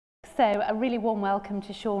So a really warm welcome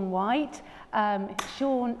to Sean White.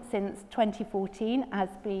 Sean, since 2014, has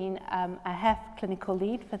been a HEF clinical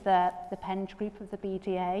lead for the PENG group of the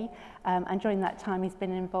BDA, and during that time he's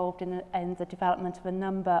been involved in the development of a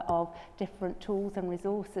number of different tools and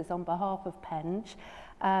resources on behalf of PENG.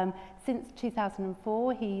 Since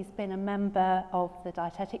 2004, he's been a member of the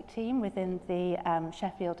Dietetic team within the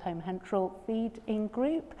Sheffield home enteral feeding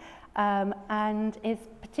group, and his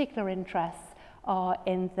particular interests are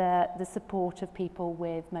in the support of people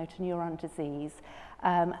with motor neuron disease,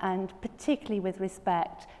 and particularly with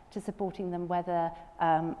respect to supporting them whether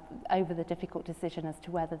over the difficult decision as to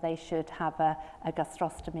whether they should have a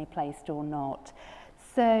gastrostomy placed or not.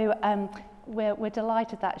 So we're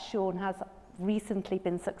delighted that Sean has recently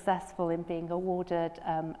been successful in being awarded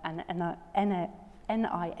an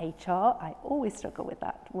NIHR, I always struggle with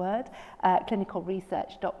that word, Clinical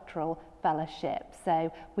Research Doctoral Fellowship.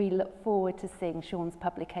 So we look forward to seeing Sean's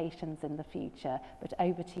publications in the future. But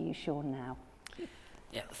over to you, Sean, now.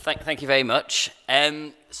 Yeah, thank you very much.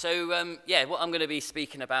 Yeah, what I'm going to be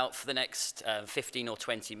speaking about for the next 15 or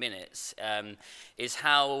 20 minutes is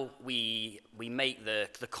how we make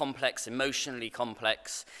the complex, emotionally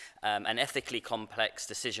complex and ethically complex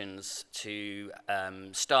decisions to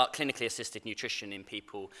start clinically assisted nutrition in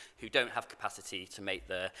people who don't have capacity to make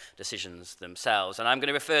the decisions themselves. And I'm going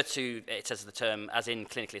to refer to it as the term as in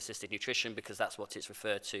clinically assisted nutrition because that's what it's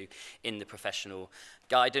referred to in the professional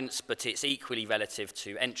guidance, but it's equally relative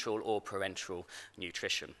to enteral or parenteral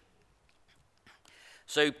nutrition.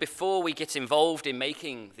 So before we get involved in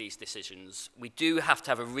making these decisions, we do have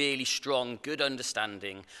to have a really strong, good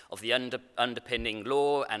understanding of the underpinning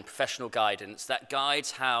law and professional guidance that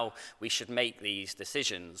guides how we should make these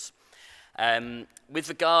decisions. With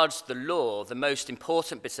regards to the law, the most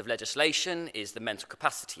important bit of legislation is the Mental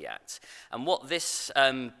Capacity Act. And what this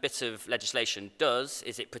bit of legislation does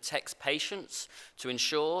is it protects patients to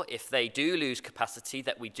ensure if they do lose capacity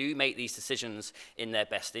that we do make these decisions in their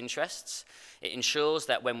best interests. It ensures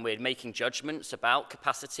that when we're making judgments about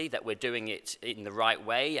capacity that we're doing it in the right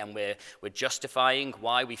way and we're justifying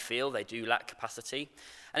why we feel they do lack capacity.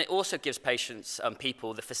 And it also gives patients,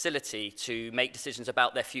 people, the facility to make decisions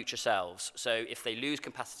about their future selves. So if they lose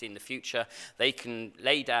capacity in the future, they can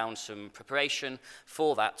lay down some preparation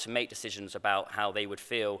for that to make decisions about how they would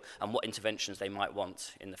feel and what interventions they might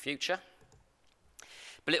want in the future.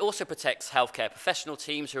 But it also protects healthcare professional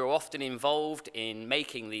teams who are often involved in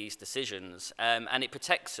making these decisions. And it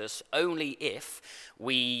protects us only if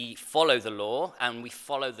we follow the law and we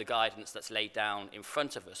follow the guidance that's laid down in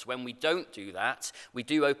front of us. When we don't do that, we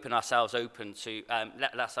do let ourselves open to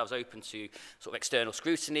sort of external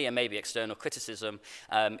scrutiny and maybe external criticism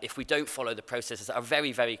if we don't follow the processes that are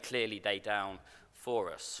very, very clearly laid down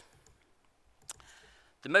for us.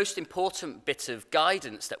 The most important bit of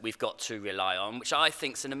guidance that we've got to rely on, which I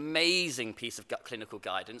think is an amazing piece of clinical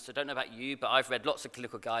guidance. I don't know about you, but I've read lots of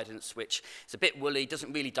clinical guidance which is a bit woolly,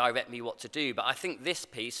 doesn't really direct me what to do. But I think this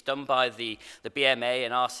piece, done by the BMA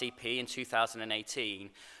and RCP in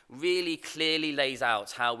 2018, really clearly lays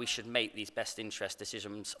out how we should make these best interest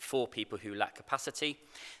decisions for people who lack capacity.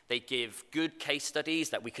 They give good case studies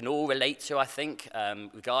that we can all relate to, I think,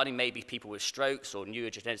 regarding maybe people with strokes or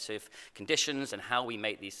neurodegenerative conditions and how we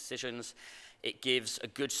make these decisions. It gives a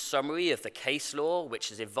good summary of the case law, which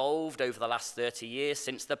has evolved over the last 30 years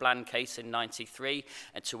since the Bland case in '93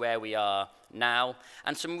 and to where we are now,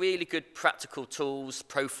 and some really good practical tools,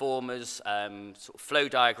 pro formas, sort of flow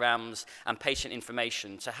diagrams, and patient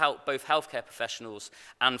information to help both healthcare professionals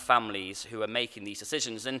and families who are making these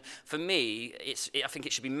decisions. And for me, I think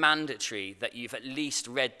it should be mandatory that you've at least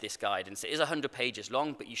read this guidance. It is 100 pages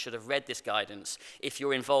long, but you should have read this guidance if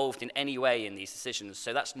you're involved in any way in these decisions.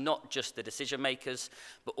 So that's not just the decision makers,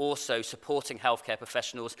 but also supporting healthcare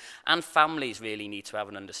professionals and families really need to have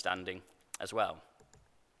an understanding as well.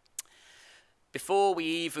 Before we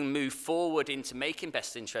even move forward into making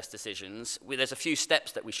best interest decisions, there's a few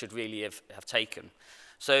steps that we should really have taken.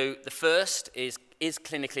 So the first is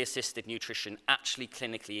clinically assisted nutrition actually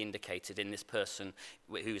clinically indicated in this person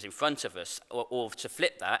who's in front of us? Or to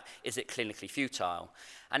flip that, is it clinically futile?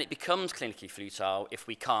 And it becomes clinically futile if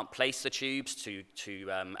we can't place the tubes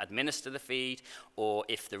to administer the feed, or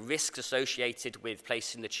if the risks associated with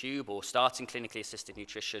placing the tube or starting clinically assisted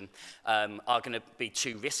nutrition are going to be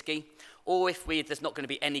too risky, or if there's not going to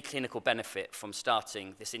be any clinical benefit from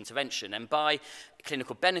starting this intervention. And by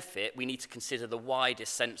clinical benefit, we need to consider the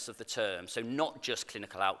widest sense of the term, so not just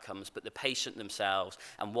clinical outcomes, but the patient themselves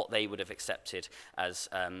and what they would have accepted as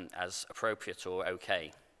appropriate or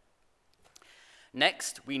okay.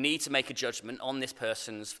 Next, we need to make a judgment on this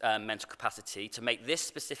person's mental capacity to make this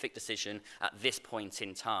specific decision at this point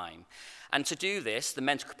in time. And to do this, the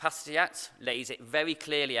Mental Capacity Act lays it very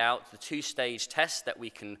clearly out, the two-stage test that we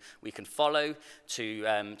can follow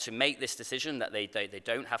to make this decision that they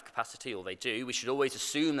don't have capacity, or they do. We should always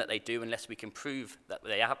assume that they do unless we can prove that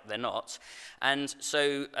they're not. And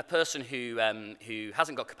so a person who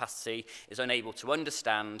hasn't got capacity is unable to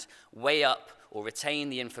understand, weigh up, or retain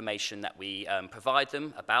the information that we provide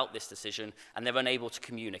them about this decision, and they're unable to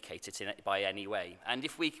communicate it by any way. And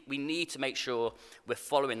if we need to make sure we're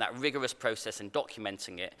following that rigorous process and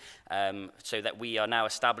documenting it so that we are now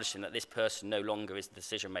establishing that this person no longer is the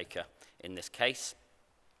decision maker in this case.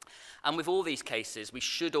 And with all these cases, we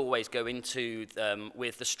should always go into them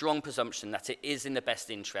with the strong presumption that it is in the best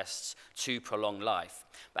interests to prolong life.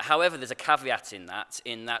 But however, there's a caveat in that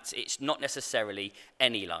it's not necessarily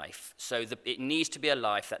any life. So it needs to be a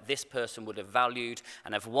life that this person would have valued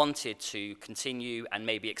and have wanted to continue and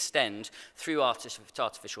maybe extend through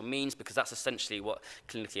artificial means, because that's essentially what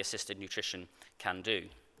clinically assisted nutrition can do.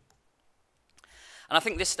 And I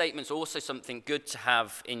think this statement's also something good to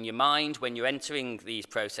have in your mind when you're entering these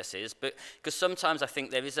processes, because sometimes I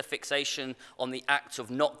think there is a fixation on the act of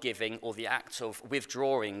not giving or the act of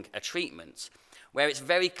withdrawing a treatment, where it's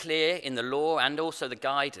very clear in the law and also the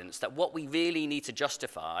guidance that what we really need to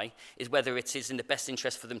justify is whether it is in the best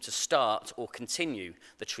interest for them to start or continue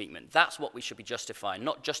the treatment. That's what we should be justifying,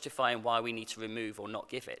 not justifying why we need to remove or not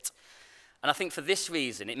give it. And I think for this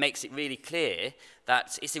reason, it makes it really clear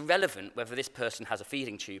that it's irrelevant whether this person has a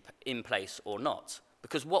feeding tube in place or not.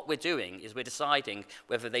 Because what we're doing is we're deciding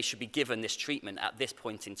whether they should be given this treatment at this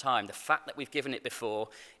point in time. The fact that we've given it before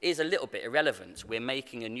is a little bit irrelevant. We're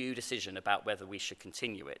making a new decision about whether we should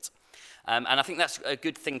continue it. And I think that's a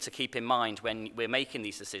good thing to keep in mind when we're making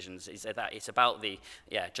these decisions, is that it's about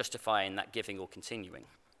justifying that giving or continuing.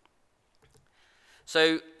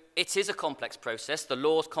 So it is a complex process. The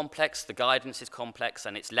law is complex, the guidance is complex,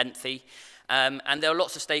 and it's lengthy. And there are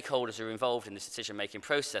lots of stakeholders who are involved in this decision-making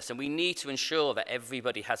process, and we need to ensure that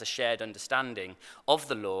everybody has a shared understanding of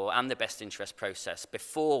the law and the best interest process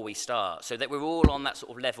before we start, so that we're all on that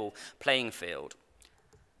sort of level playing field.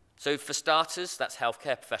 So for starters, that's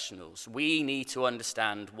healthcare professionals. We need to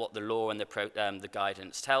understand what the law and the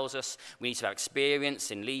guidance tells us. We need to have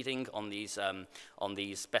experience in leading on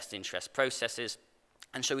these best interest processes.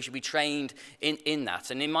 And so we should be trained in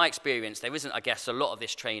that. And in my experience, there isn't, I guess, a lot of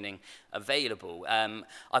this training available.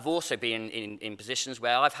 I've also been in positions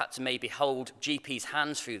where I've had to maybe hold GPs'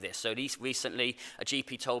 hands through this. So recently, a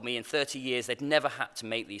GP told me in 30 years they'd never had to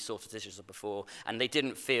make these sorts of decisions before, and they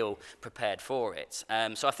didn't feel prepared for it.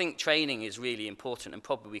 So I think training is really important, and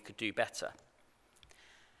probably we could do better.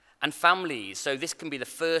 And families, so this can be the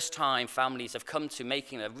first time families have come to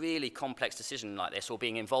making a really complex decision like this, or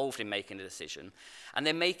being involved in making a decision. And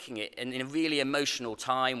they're making it in a really emotional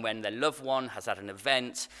time when their loved one has had an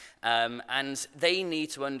event, and they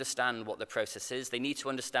need to understand what the process is. They need to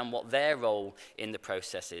understand what their role in the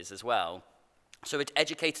process is as well. So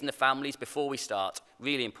educating the families before we start,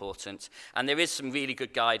 really important. And there is some really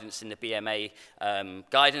good guidance in the BMA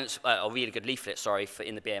guidance, or really good leaflet, sorry,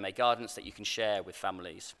 in the BMA guidance that you can share with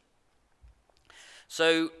families.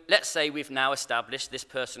 So let's say we've now established this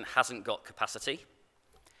person hasn't got capacity.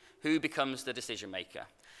 Who becomes the decision maker?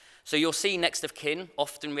 So you'll see next of kin,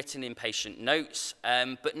 often written in patient notes,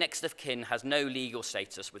 but next of kin has no legal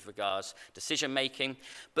status with regards to decision making,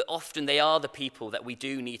 but often they are the people that we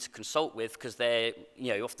do need to consult with, because they're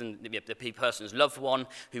often the person's loved one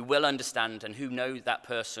who will understand and who know that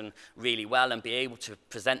person really well and be able to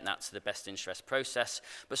present that to the best interest process.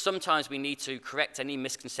 But sometimes we need to correct any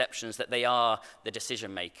misconceptions that they are the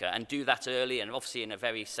decision maker, and do that early and obviously in a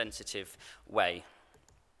very sensitive way.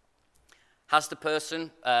 Has the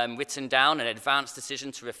person written down an advanced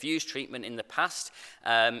decision to refuse treatment in the past?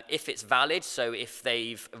 If it's valid, so if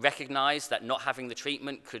they've recognized that not having the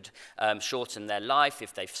treatment could shorten their life,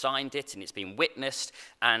 if they've signed it and it's been witnessed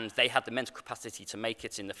and they had the mental capacity to make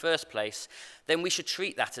it in the first place, then we should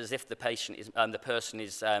treat that as if the person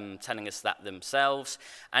is telling us that themselves.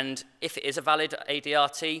 And if it is a valid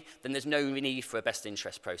ADRT, then there's no need for a best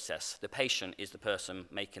interest process. The patient is the person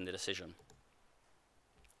making the decision.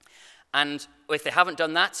 And if they haven't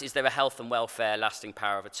done that, is there a health and welfare lasting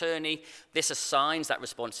power of attorney? This assigns that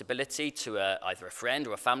responsibility to either a friend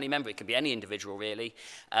or a family member. It can be any individual, really.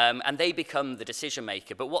 And they become the decision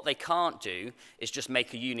maker. But what they can't do is just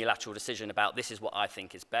make a unilateral decision about this is what I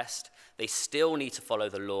think is best. They still need to follow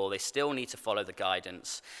the law. They still need to follow the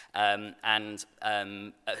guidance and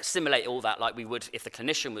assimilate all that like we would if the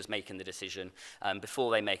clinician was making the decision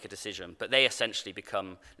before they make a decision. But they essentially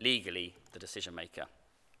become legally the decision maker.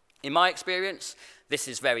 In my experience, this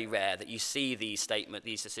is very rare that you see these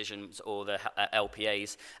decisions or the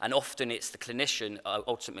LPAs, and often it's the clinician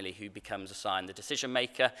ultimately who becomes assigned the decision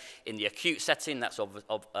maker. In the acute setting, that's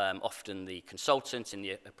often the consultant. In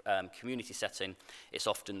the community setting, it's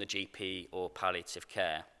often the GP or palliative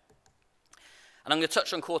care. And I'm going to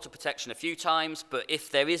touch on court of protection a few times, but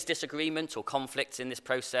if there is disagreement or conflict in this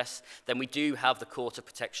process, then we do have the court of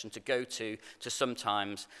protection to go to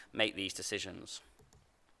sometimes make these decisions.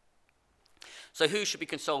 So who should be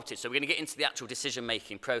consulted? So we're going to get into the actual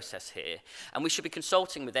decision-making process here. And we should be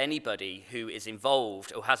consulting with anybody who is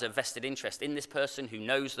involved or has a vested interest in this person, who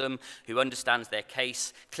knows them, who understands their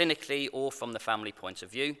case clinically or from the family point of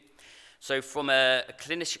view. So from a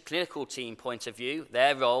clinical team point of view,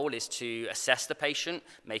 their role is to assess the patient,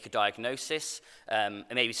 make a diagnosis, and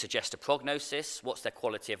maybe suggest a prognosis. What's their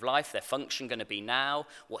quality of life, their function going to be now?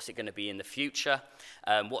 What's it going to be in the future?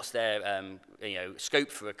 What's their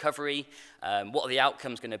scope for recovery? What are the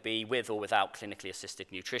outcomes going to be with or without clinically assisted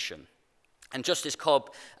nutrition? And Justice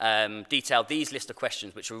Cobb detailed these list of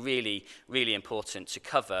questions which are really, really important to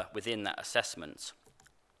cover within that assessment.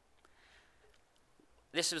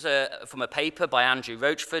 This was from a paper by Andrew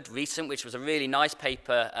Rochford, recent, which was a really nice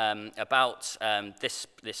paper about this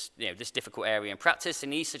difficult area in practice,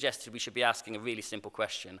 and he suggested we should be asking a really simple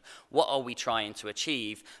question. What are we trying to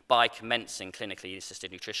achieve by commencing clinically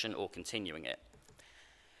assisted nutrition or continuing it?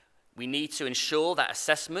 We need to ensure that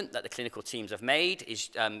assessment that the clinical teams have made is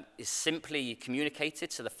simply communicated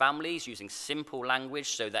to the families using simple language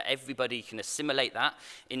so that everybody can assimilate that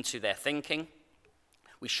into their thinking.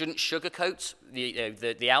 We shouldn't sugarcoat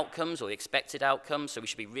the outcomes or the expected outcomes, so we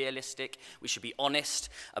should be realistic. We should be honest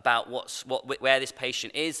about where this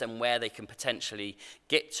patient is and where they can potentially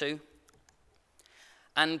get to.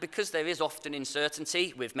 And because there is often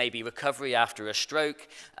uncertainty with maybe recovery after a stroke,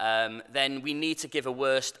 then we need to give a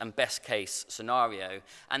worst and best case scenario.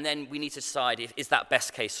 And then we need to decide, is that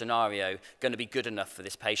best case scenario going to be good enough for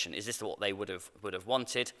this patient? Is this what they would have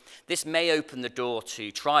wanted? This may open the door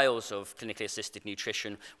to trials of clinically assisted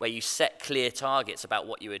nutrition where you set clear targets about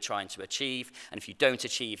what you are trying to achieve. And if you don't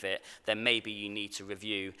achieve it, then maybe you need to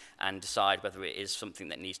review and decide whether it is something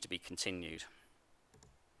that needs to be continued.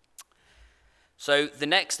 So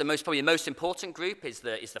probably the most important group is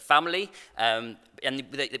the family, and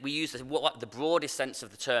we use the broadest sense of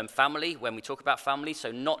the term family when we talk about family,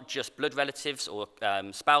 so not just blood relatives or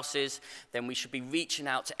spouses. Then we should be reaching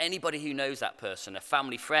out to anybody who knows that person, a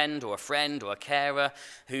family friend or a carer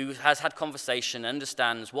who has had conversation,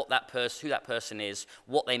 understands who that person is,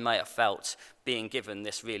 what they might have felt being given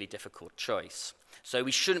this really difficult choice. So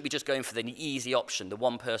we shouldn't be just going for the easy option, the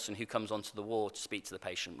one person who comes onto the ward to speak to the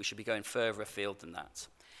patient. We should be going further afield than that.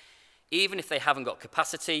 Even if they haven't got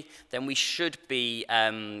capacity, then we should be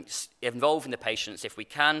involving the patients, if we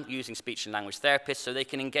can, using speech and language therapists so they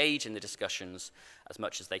can engage in the discussions as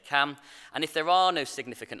much as they can. And if there are no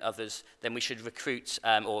significant others, then we should recruit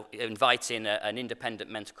or invite in an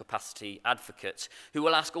independent mental capacity advocate who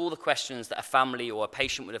will ask all the questions that a family or a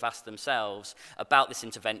patient would have asked themselves about this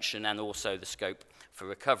intervention and also the scope for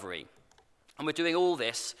recovery. And we're doing all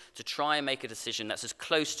this to try and make a decision that's as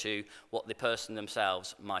close to what the person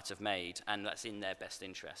themselves might have made, and that's in their best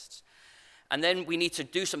interests. And then we need to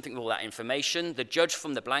do something with all that information. The judge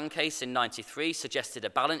from the Bland case in '93 suggested a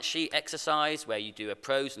balance sheet exercise where you do a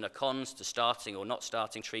pros and a cons to starting or not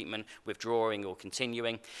starting treatment, withdrawing or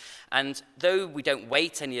continuing. And though we don't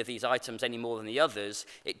weight any of these items any more than the others,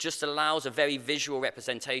 it just allows a very visual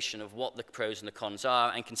representation of what the pros and the cons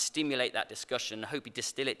are and can stimulate that discussion and hopefully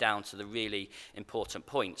distill it down to the really important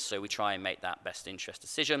points. So we try and make that best interest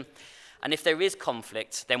decision. And if there is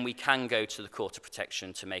conflict, then we can go to the Court of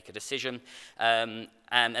Protection to make a decision. And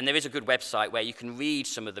there is a good website where you can read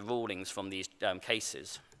some of the rulings from these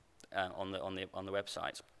cases on the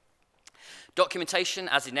website. Documentation,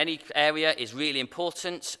 as in any area, is really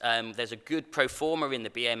important. There's a good pro forma in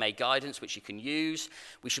the BMA guidance which you can use.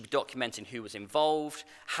 We should be documenting who was involved.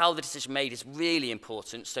 How the decision made is really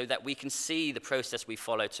important so that we can see the process we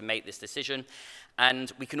follow to make this decision.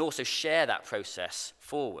 And we can also share that process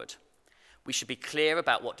forward. We should be clear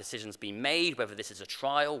about what decisions being made, whether this is a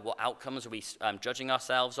trial, what outcomes are we judging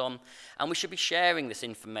ourselves on, and we should be sharing this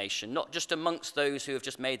information, not just amongst those who have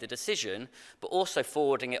just made the decision, but also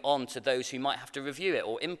forwarding it on to those who might have to review it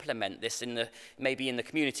or implement this maybe in the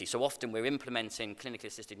community. So often we're implementing clinically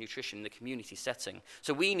assisted nutrition in the community setting.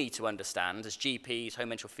 So we need to understand, as GPs, home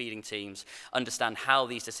enteral feeding teams, understand how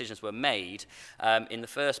these decisions were made in the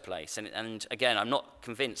first place. And again, I'm not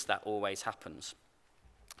convinced that always happens.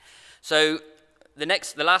 So the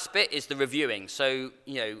last bit is the reviewing. So,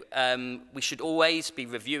 we should always be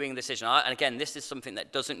reviewing the decision. And again, this is something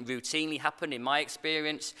that doesn't routinely happen in my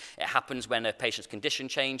experience. It happens when a patient's condition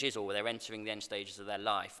changes or they're entering the end stages of their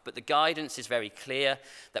life. But the guidance is very clear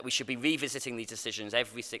that we should be revisiting these decisions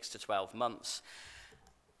every 6 to 12 months.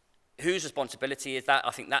 Whose responsibility is that?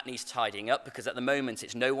 I think that needs tidying up, because at the moment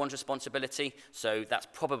it's no one's responsibility, so that's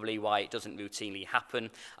probably why it doesn't routinely happen.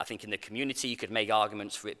 I think in the community you could make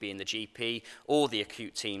arguments for it being the GP or the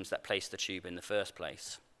acute teams that place the tube in the first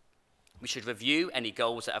place. We should review any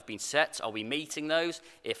goals that have been set. Are we meeting those?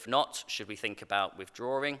 If not, should we think about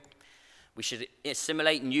withdrawing? We should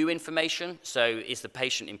assimilate new information. So is the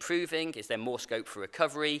patient improving? Is there more scope for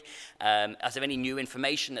recovery? Is there any new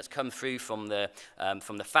information that's come through from the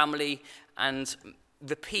family? And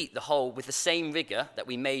repeat the whole with the same rigor that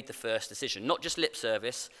we made the first decision. Not just lip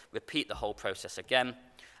service, repeat the whole process again.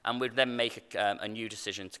 And we'd then make a new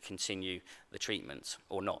decision to continue the treatment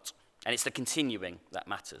or not. And it's the continuing that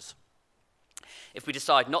matters. If we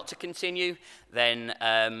decide not to continue, then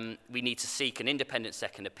we need to seek an independent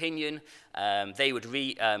second opinion. They would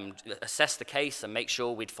assess the case and make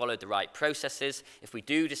sure we'd followed the right processes. If we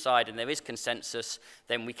do decide and there is consensus,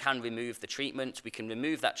 then we can remove the treatment. We can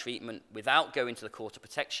remove that treatment without going to the Court of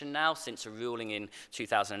Protection now, since a ruling in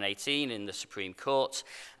 2018 in the Supreme Court.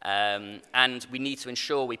 And we need to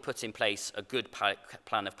ensure we put in place a good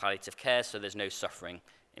plan of palliative care so there's no suffering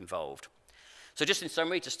involved. So just in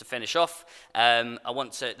summary, just to finish off,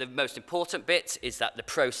 the most important bit is that the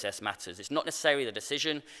process matters. It's not necessarily the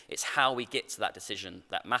decision, it's how we get to that decision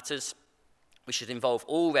that matters. We should involve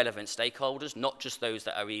all relevant stakeholders, not just those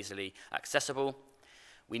that are easily accessible.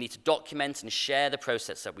 We need to document and share the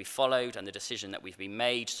process that we followed and the decision that we've been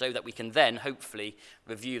made, so that we can then hopefully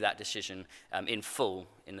review that decision in full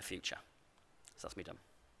in the future. So that's me done.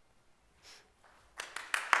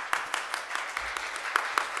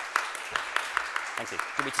 Thank you.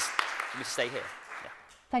 Do we just stay here? Yeah.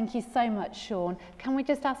 Thank you so much, Sean. Can we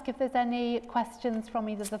just ask if there's any questions from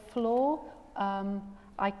either the floor?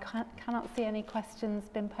 I cannot see any questions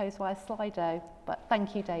been posed via Slido, but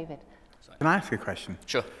thank you, David. Sorry. Can I ask a question?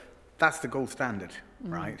 Sure. That's the gold standard,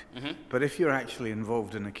 right? Mm-hmm. But if you're actually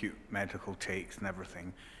involved in acute medical takes and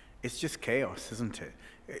everything, it's just chaos, isn't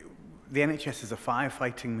it? The NHS is a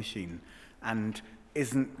firefighting machine, and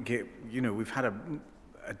we've had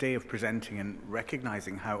a day of presenting and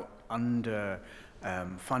recognizing how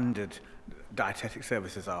funded dietetic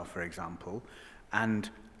services are, for example,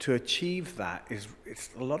 and to achieve that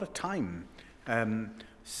it's a lot of time.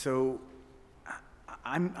 So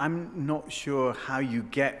I'm not sure how you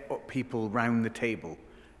get people round the table.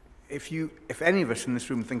 If any of us in this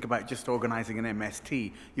room think about just organizing an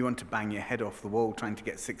MST, you want to bang your head off the wall trying to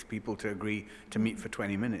get 6 people to agree to meet for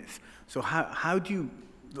 20 minutes. So how do you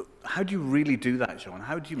really do that, Sean?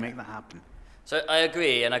 How do you make that happen? So I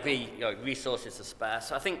agree, resources are sparse.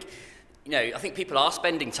 So I think people are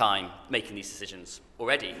spending time making these decisions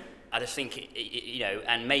already. I just think,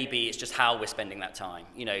 and maybe it's just how we're spending that time.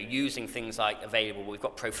 Using things like we've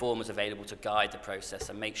got pro formas available to guide the process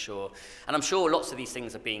and make sure, and I'm sure lots of these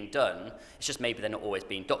things are being done, it's just maybe they're not always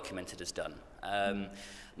being documented as done.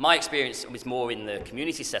 My experience was more in the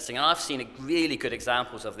community setting, and I've seen really good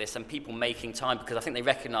examples of this and people making time, because I think they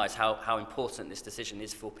recognise how important this decision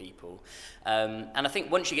is for people. And I think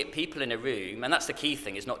once you get people in a room, and that's the key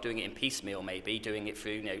thing, is not doing it in piecemeal maybe, doing it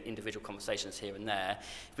through individual conversations here and there.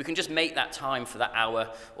 If we can just make that time for that hour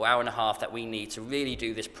or hour and a half that we need to really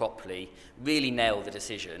do this properly, really nail the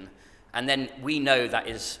decision, and then we know that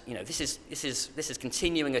this is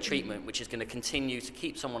continuing a treatment which is going to continue to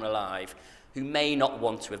keep someone alive who may not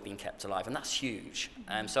want to have been kept alive, and that's huge.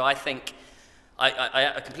 So I think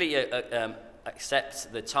I completely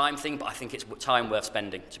accept the time thing, but I think it's time worth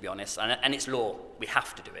spending, to be honest, and it's law. We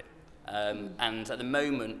have to do it. And at the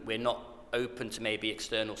moment, we're not open to maybe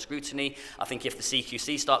external scrutiny. I think if the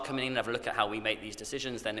CQC start coming in and have a look at how we make these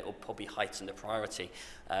decisions, then it will probably heighten the priority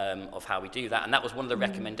of how we do that. And that was one of the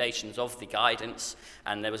recommendations of the guidance.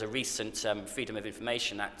 And there was a recent Freedom of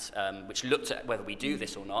Information Act which looked at whether we do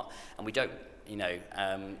this or not, and we don't,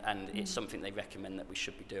 and it's something they recommend that we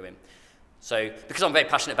should be doing. So because I'm very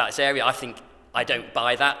passionate about this area, I think I don't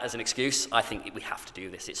buy that as an excuse. I think we have to do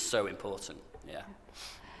this. It's so important. Yeah.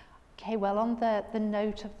 Okay, well, on the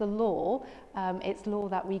note of the law, it's law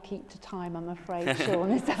that we keep to time, I'm afraid, Sean,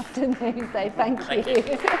 this afternoon. So thank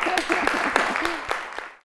you.